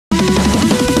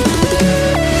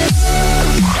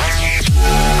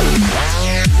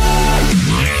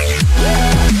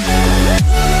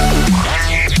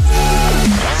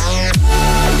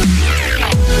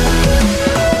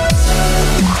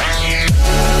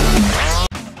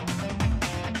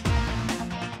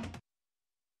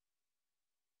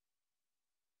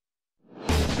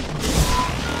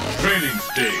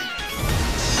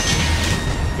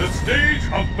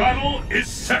is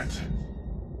set.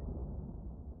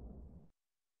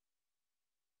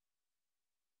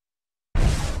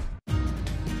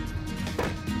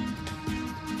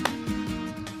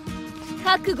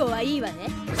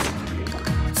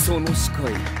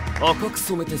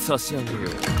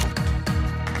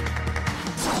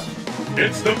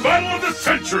 It's the battle of the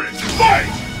century! Fight!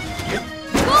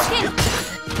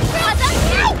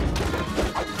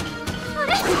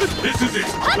 This is it!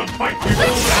 The fight we've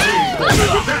all seen!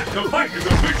 With that, the fight is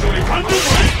officially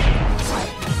underway!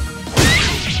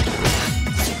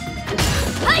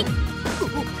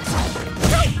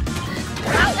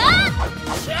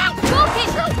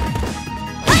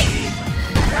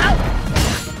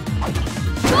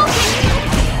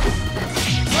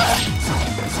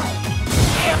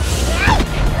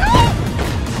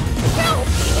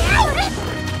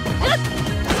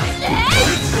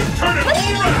 Turn it all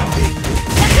around!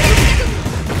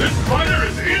 This fighter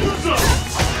is in the zone!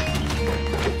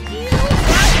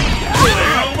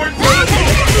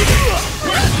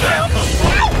 Where'd that come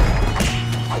from?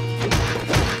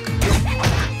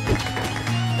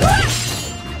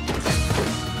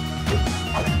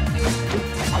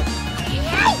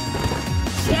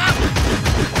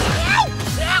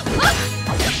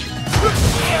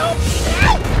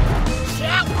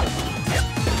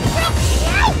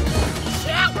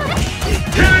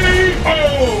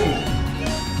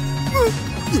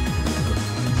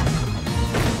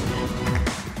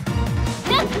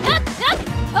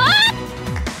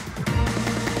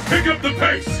 Pick up the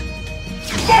pace!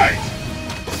 Fight!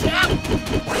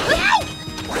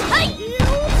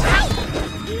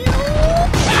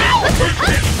 First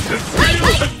hit! The seal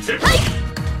of the tip!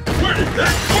 Where did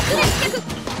that come from?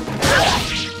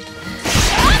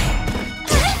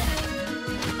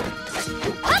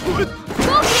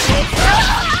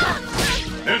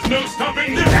 There's no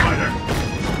stopping this fighter!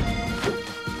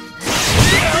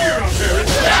 The fear out there is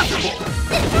tangible!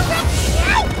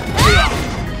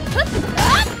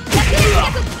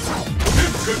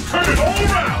 This could turn it all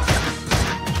around!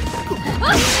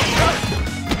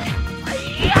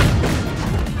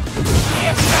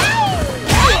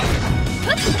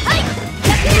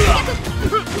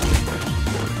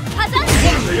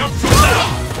 What are they up to now?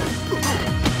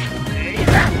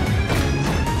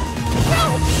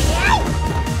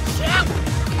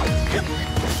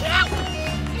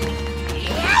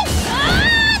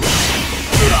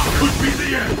 Could be the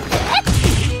end!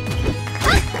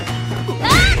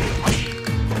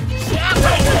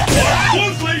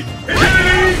 Closely!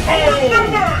 K.O.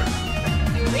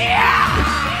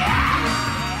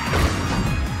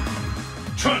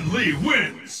 Chun-Li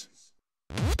wins!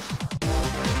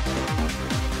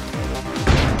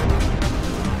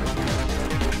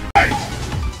 Fight!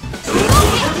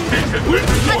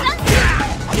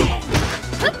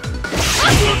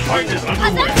 The fight is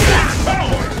underway!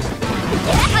 Power!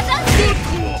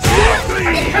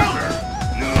 Counter!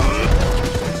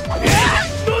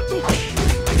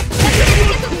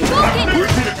 I've never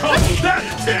seen a combo that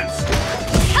intense!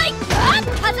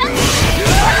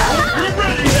 You're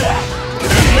ready!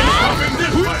 There's no stopping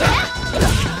this fight!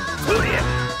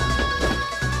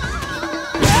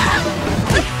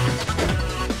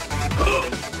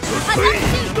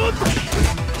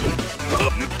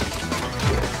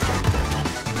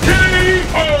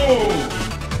 K.O.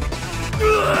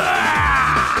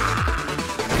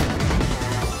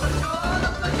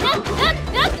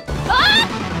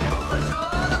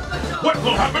 What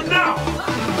will happen now?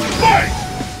 Fight!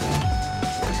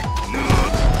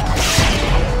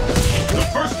 The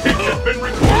first hit has been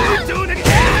recorded! Do it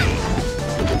again!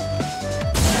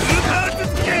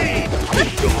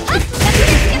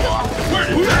 Where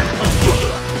did that come from?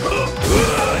 The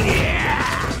fear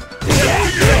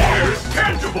here is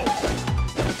tangible!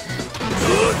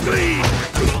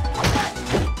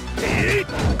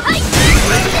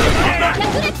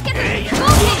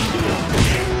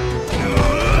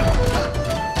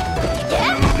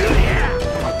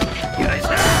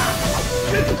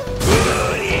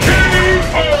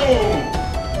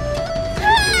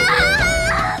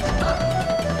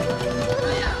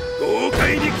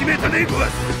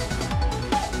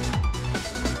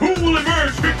 Who will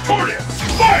emerge victorious?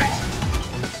 Fight!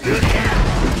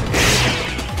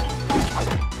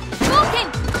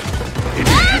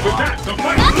 With that, the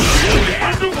fight is really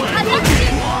underway!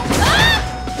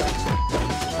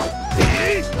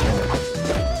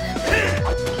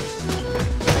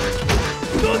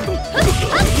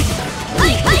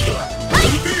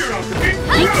 Fear of the king!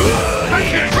 I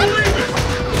can't believe it!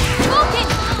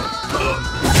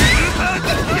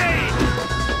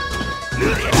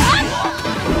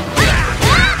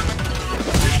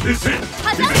 Is this it?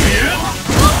 Is it the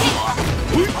end?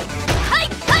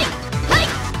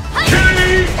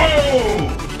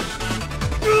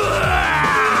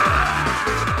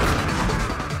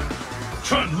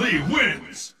 Chun-Li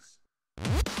wins!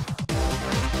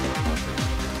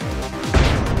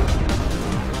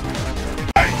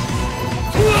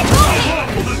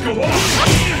 Will this go on?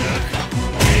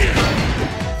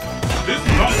 This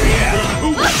bout will determine who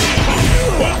wins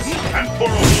once and for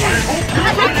all. I hope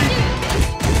you're ready!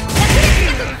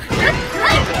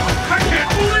 I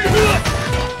can't believe it!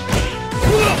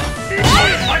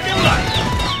 I can like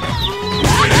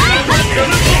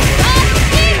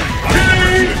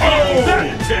K.O. That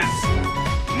intense!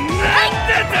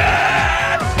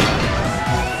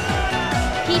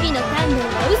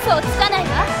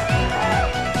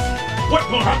 What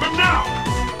will happen now?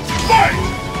 Fight!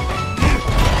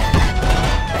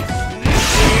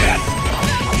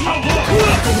 How long will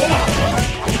it go on?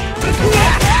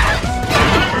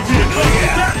 I've never seen a couple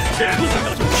that intense!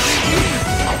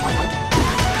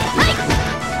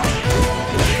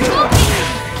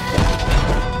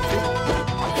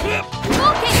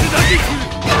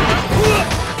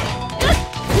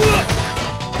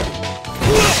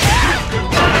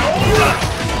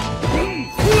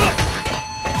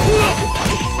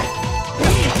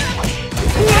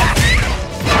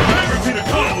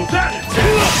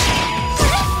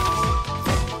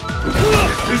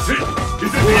 Is it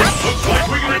the end? Looks like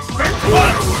we can expect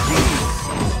fireworks!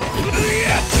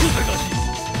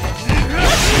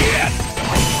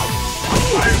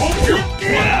 I hope you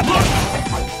get luck!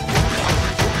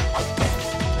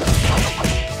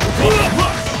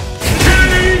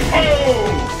 K.O.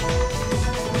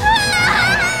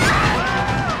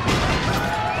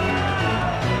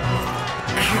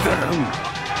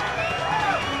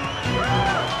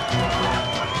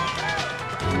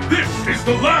 This is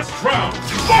the last round!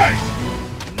 Fight!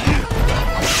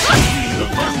 The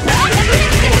first one is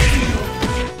destroyed!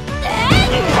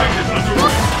 The fight is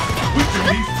underway! Which of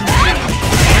these two men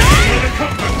will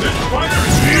accomplish this fighter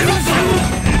is here?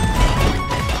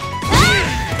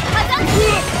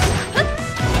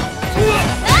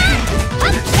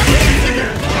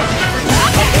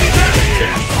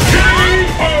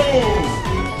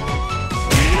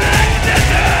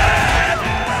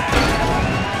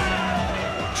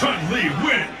 Chun-Li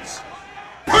wins!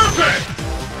 Perfect!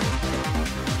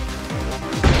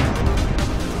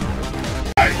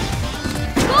 Hey!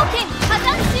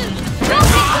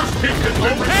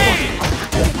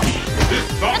 This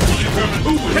bout will determine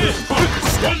who wins this fight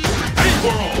once and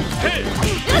for all!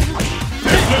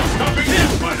 There's no stopping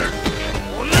this fighter!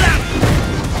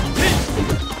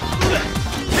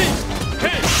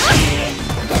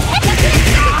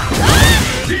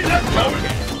 See that going?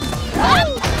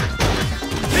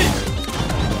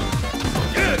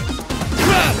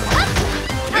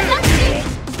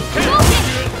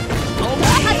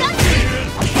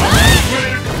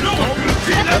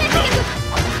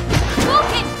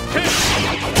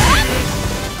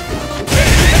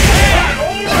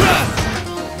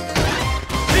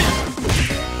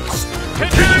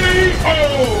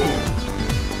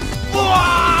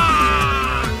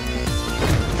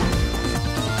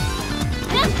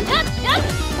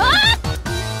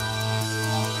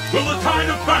 Will the tide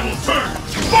of battle turn?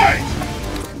 Fight!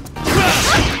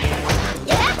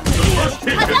 The first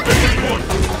hit has been recorded.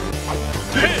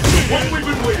 This is the one we've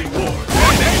been waiting for.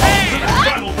 The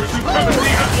battle for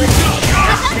supremacy has begun.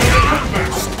 The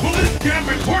comeback. Will this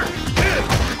gambit work?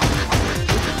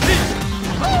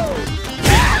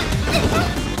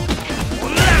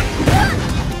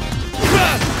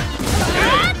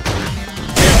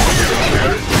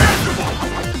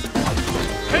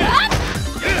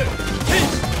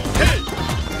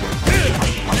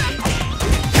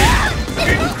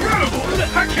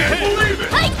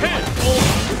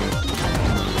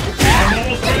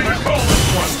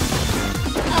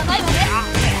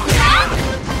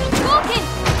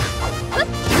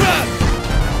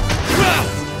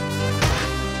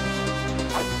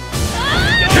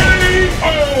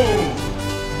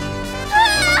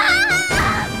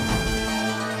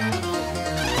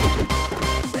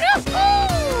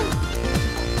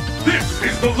 This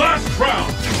is the last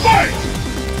round. Fight!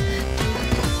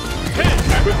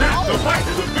 And with that, the fight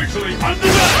is officially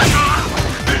underway.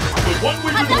 This is the one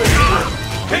we've been waiting for.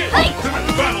 The ultimate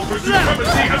battle for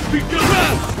supremacy has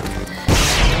begun.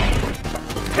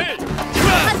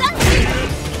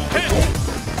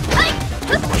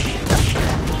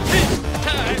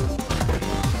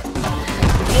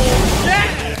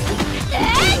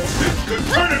 This could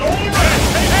turn it all around.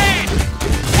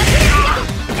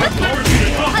 I've never seen a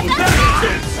combo that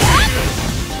intense.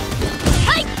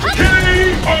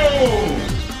 K.O.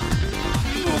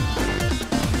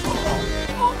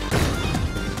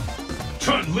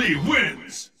 Chun-Li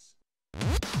wins.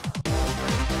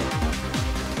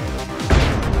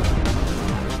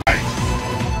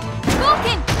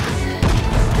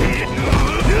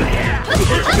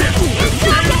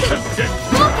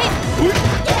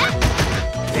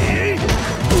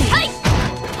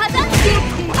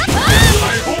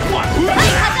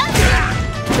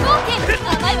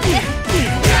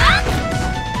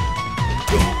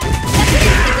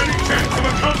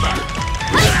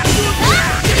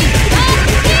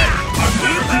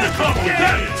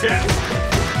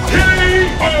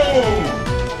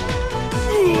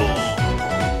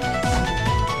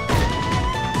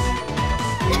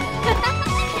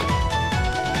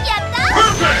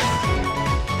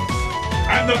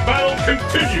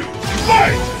 continues!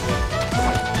 Fight!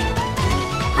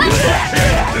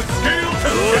 The scale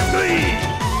tells me!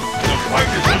 The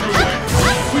fight is underway!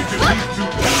 Which of these two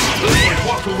players will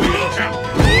walk away a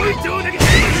champion? The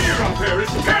fear out there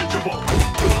is tangible!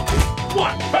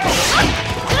 What power!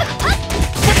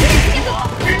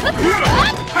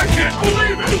 I can't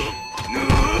believe it!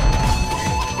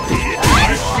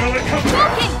 I smell it coming!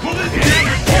 Will this game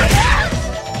is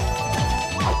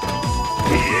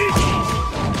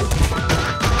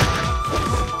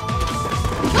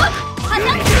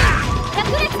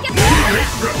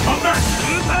extra comeback!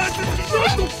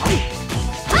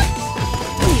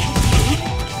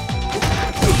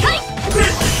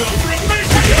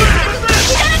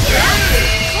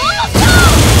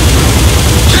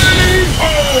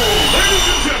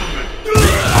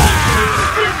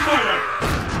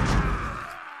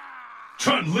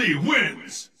 Chun-Li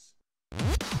wins!